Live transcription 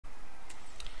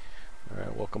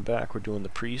Alright, welcome back. We're doing the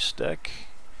priest deck.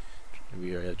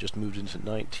 We just moved into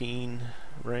 19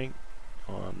 rank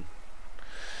on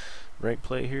rank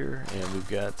play here, and we've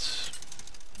got,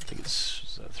 I think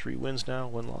it's 3 wins now,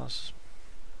 1 loss.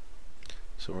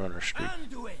 So we're on our streak.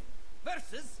 Anduin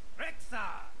versus Rexa.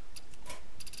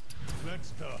 Let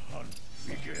the hunt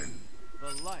begin.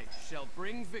 The light shall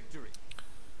bring victory.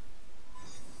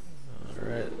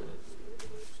 Alright.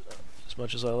 As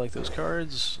much as I like those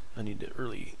cards, I need the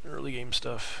early game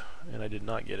stuff, and I did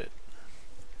not get it.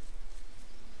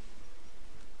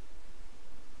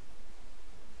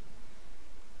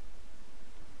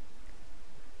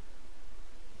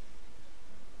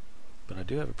 But I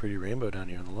do have a pretty rainbow down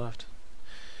here on the left.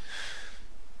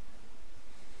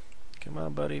 Come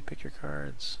on, buddy, pick your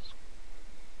cards.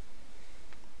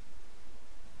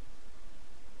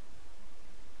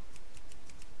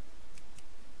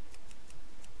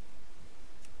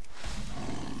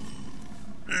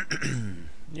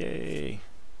 Yay!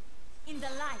 In the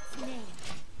light's name.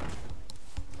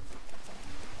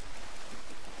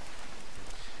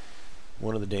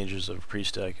 One of the dangers of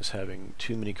priest deck is having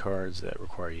too many cards that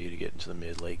require you to get into the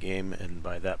mid-late game, and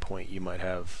by that point you might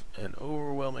have an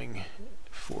overwhelming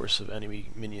force of enemy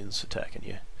minions attacking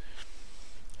you.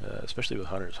 Especially with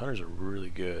hunters. Hunters are really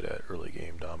good at early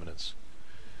game dominance.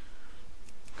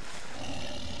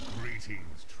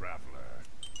 Greetings, traveler.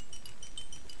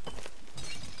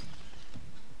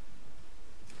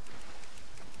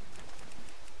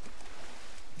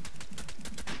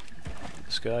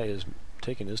 This guy is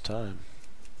taking his time.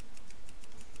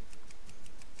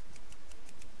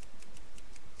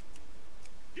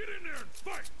 Get in there and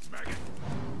fight, maggot.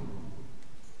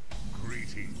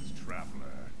 Greetings,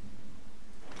 traveler.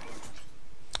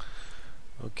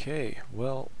 Okay,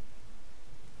 well,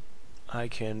 I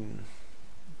can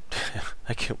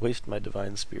I can waste my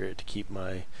divine spirit to keep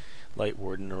my light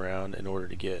warden around in order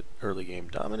to get early game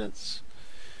dominance.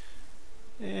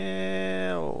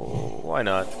 Why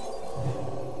not?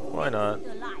 Why not? And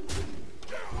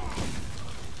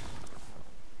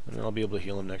then I'll be able to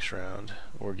heal him next round,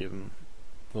 or give him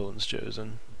Lilith's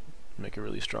Chosen, make a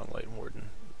really strong light warden,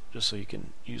 just so he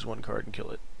can use 1 card and kill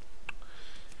it.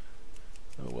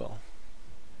 Oh well.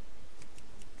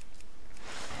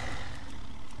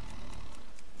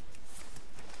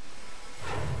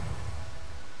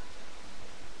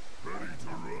 Ready to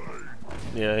ride.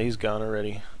 Yeah, he's gone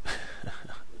already.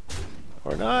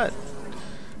 Or not.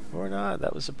 Or not.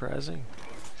 That was surprising.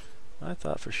 I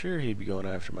thought for sure he'd be going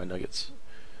after my nuggets.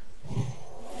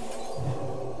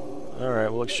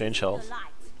 Alright, we'll exchange health.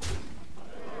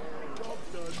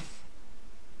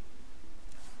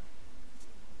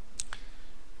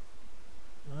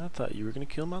 I thought you were going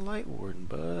to kill my light warden,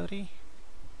 buddy.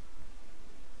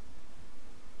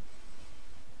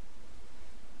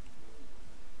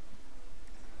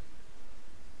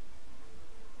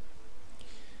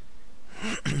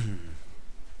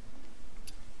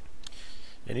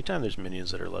 Anytime there's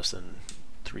minions that are less than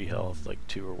 3 health, like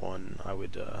 2 or 1, I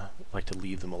would like to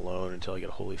leave them alone until I get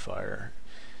a Holy Fire.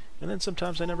 And then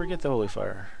sometimes I never get the Holy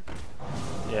Fire.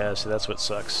 Yeah, so that's what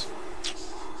sucks.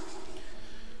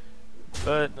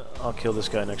 But I'll kill this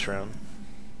guy next round.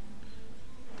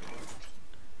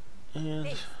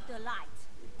 And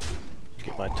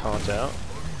get my taunt out.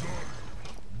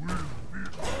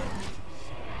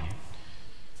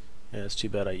 Yeah, it's too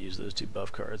bad I used those 2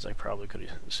 buff cards. I probably could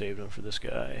have saved them for this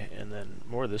guy, and then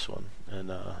more of this one, and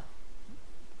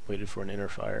waited for an inner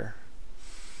fire.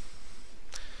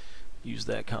 Used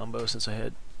that combo since I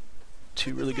had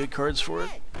 2 really good cards for it.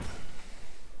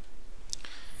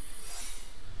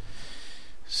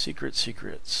 Secrets.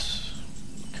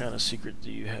 What kind of secret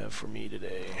do you have for me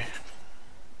today?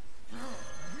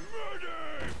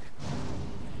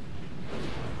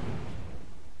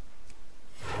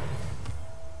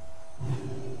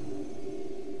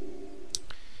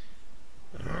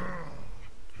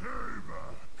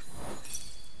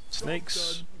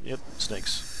 Snakes? Yep,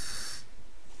 snakes.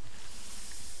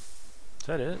 Is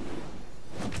that it?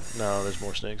 No, there's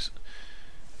more snakes.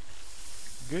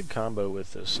 Good combo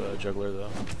with this juggler, though.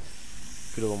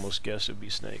 Could have almost guessed it would be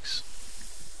snakes.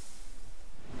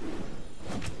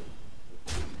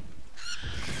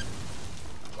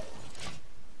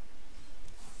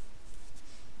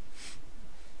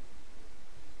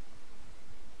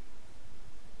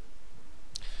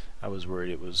 I was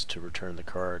worried it was to return the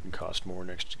card and cost more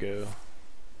next go.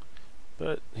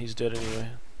 But he's dead anyway.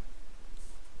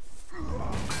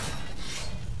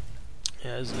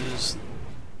 As is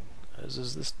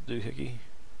this doohickey.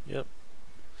 Yep.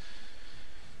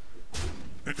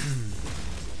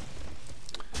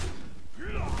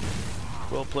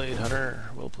 Well played, Hunter.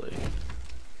 Well played.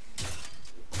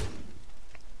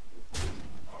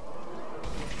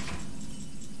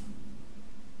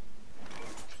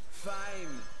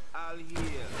 shall heal.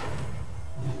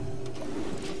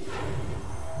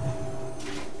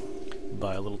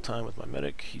 Buy a little time with my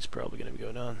medic. He's probably going to be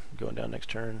going down next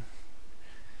turn.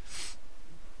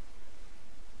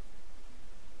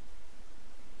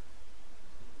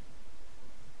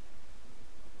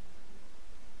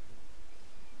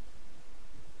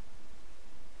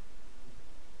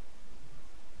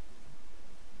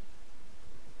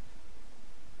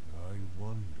 I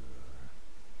wonder.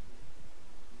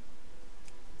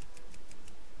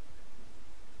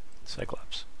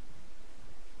 Cyclops.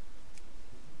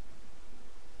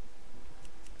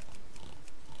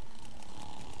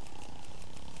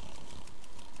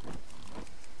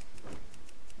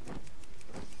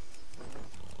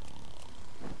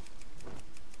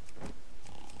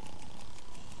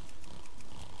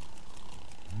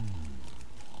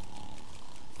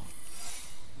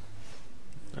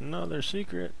 Another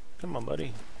secret. Come on,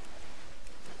 buddy.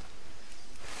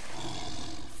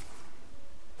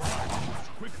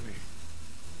 Quickly.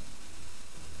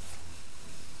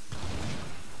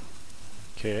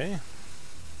 Okay.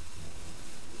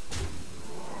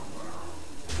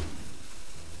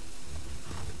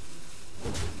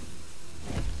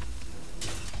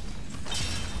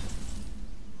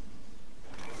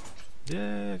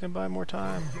 Yeah, I can buy more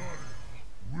time.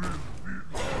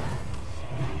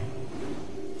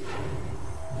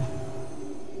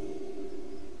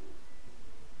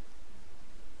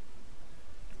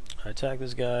 I attack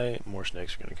this guy, more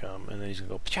snakes are going to come, and then he's going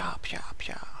to go pya pya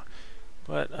pya.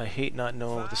 But I hate not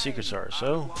knowing what the secrets are,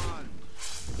 so...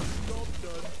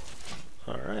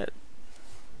 Alright.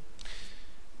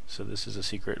 So this is a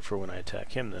secret for when I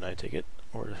attack him, then I take it,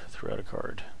 or throw out a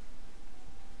card.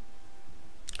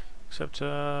 Except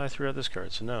I threw out this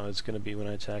card, so no, it's going to be when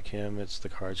I attack him, the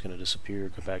card's going to disappear,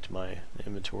 go back to my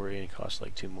inventory, and cost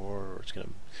like 2 more, or it's going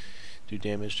to do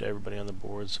damage to everybody on the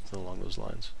board, something along those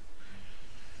lines.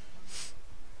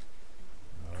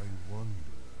 I wonder.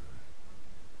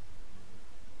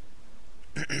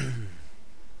 Get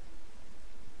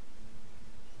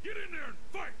in there and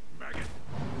fight, maggot!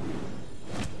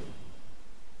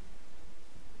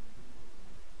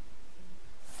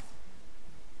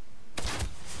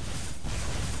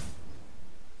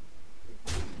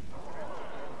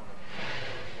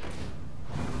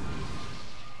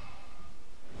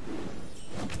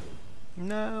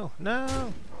 No,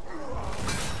 no!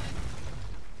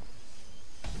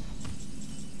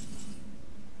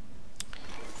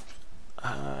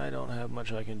 I don't have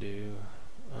much I can do.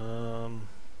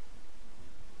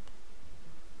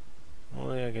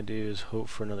 Only I can do is hope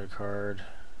for another card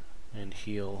and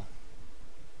heal.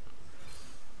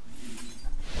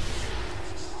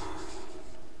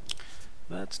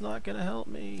 That's not gonna help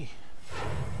me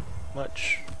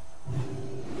much.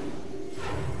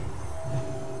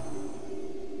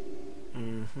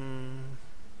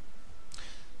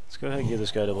 Let's go ahead and give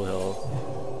this guy double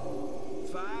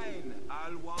health. Fine,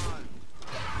 I'll want.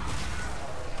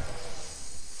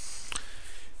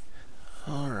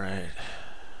 Alright.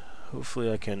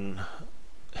 Hopefully I can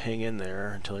hang in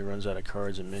there until he runs out of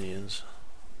cards and minions.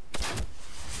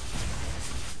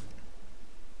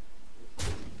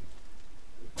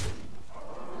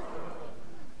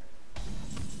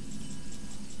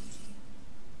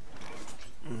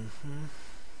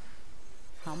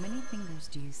 How many fingers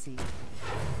do you see?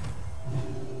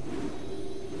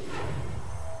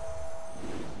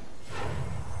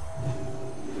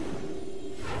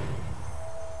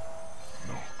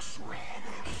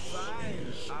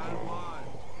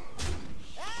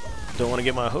 Don't want to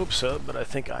get my hopes up, but I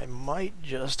think I might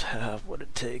just have what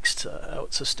it takes to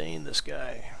out-sustain this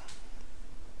guy.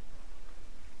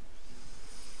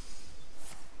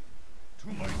 To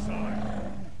my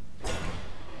side.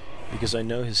 Because I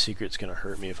know his secret's going to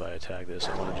hurt me if I attack this.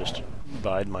 I want to just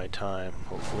bide my time,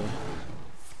 hopefully.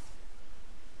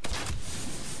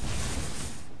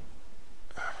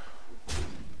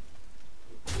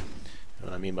 And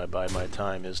what I mean by bide my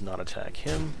time is not attack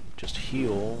him, just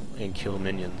heal and kill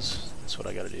minions. That's what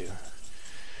I got to do.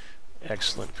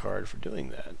 Excellent card for doing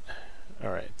that.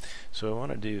 Alright, so what I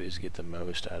want to do is get the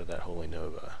most out of that Holy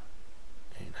Nova.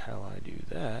 And how I do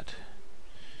that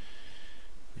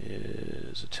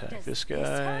is attack this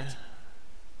guy.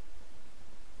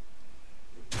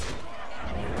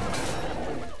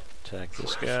 Attack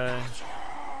this guy.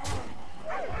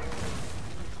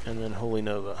 And then Holy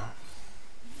Nova.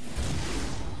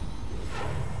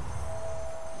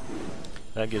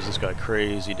 That gives this guy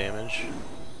crazy damage.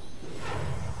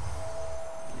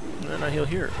 And then I heal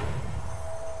here.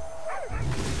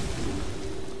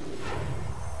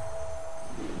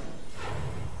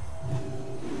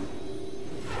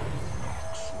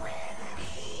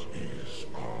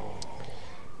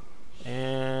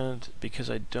 because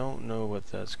I don't know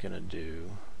what that's gonna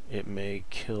do. It may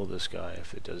kill this guy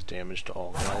if it does damage to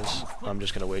all guys. I'm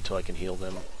just gonna wait till I can heal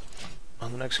them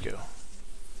on the next go.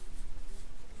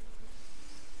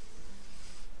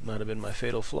 Might have been my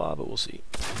fatal flaw, but we'll see.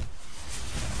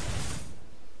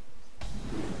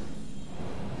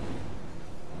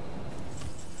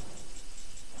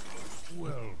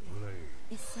 Well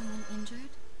played. Is someone injured?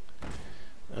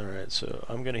 Alright, so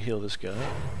I'm gonna heal this guy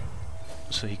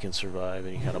so he can survive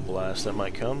any kind of blast that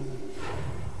might come.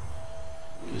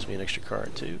 Gives me an extra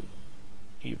card too.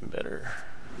 Even better.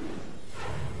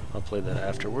 I'll play that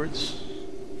afterwards.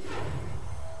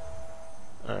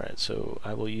 Alright, so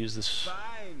I will use this.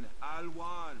 Fine, I'll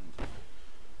want.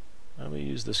 I will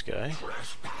use this guy.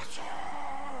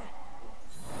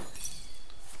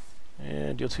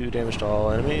 And deal 2 damage to all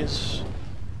enemies.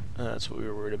 That's what we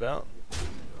were worried about.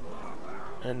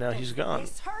 And now he's gone.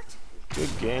 Good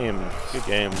game. Good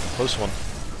game. Close one.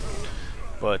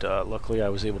 But luckily I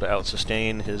was able to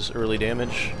out-sustain his early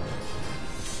damage.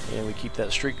 And we keep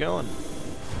that streak going.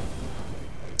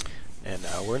 And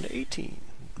now we're into 18.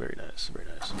 Very nice, very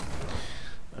nice.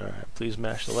 Alright, please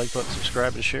mash the like button,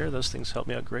 subscribe, and share. Those things help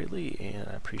me out greatly, and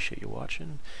I appreciate you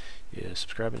watching. Yeah,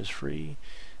 subscribing is free.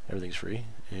 Everything's free,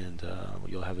 and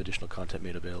you'll have additional content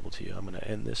made available to you. I'm going to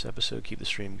end this episode, keep the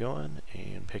stream going,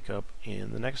 and pick up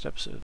in the next episode.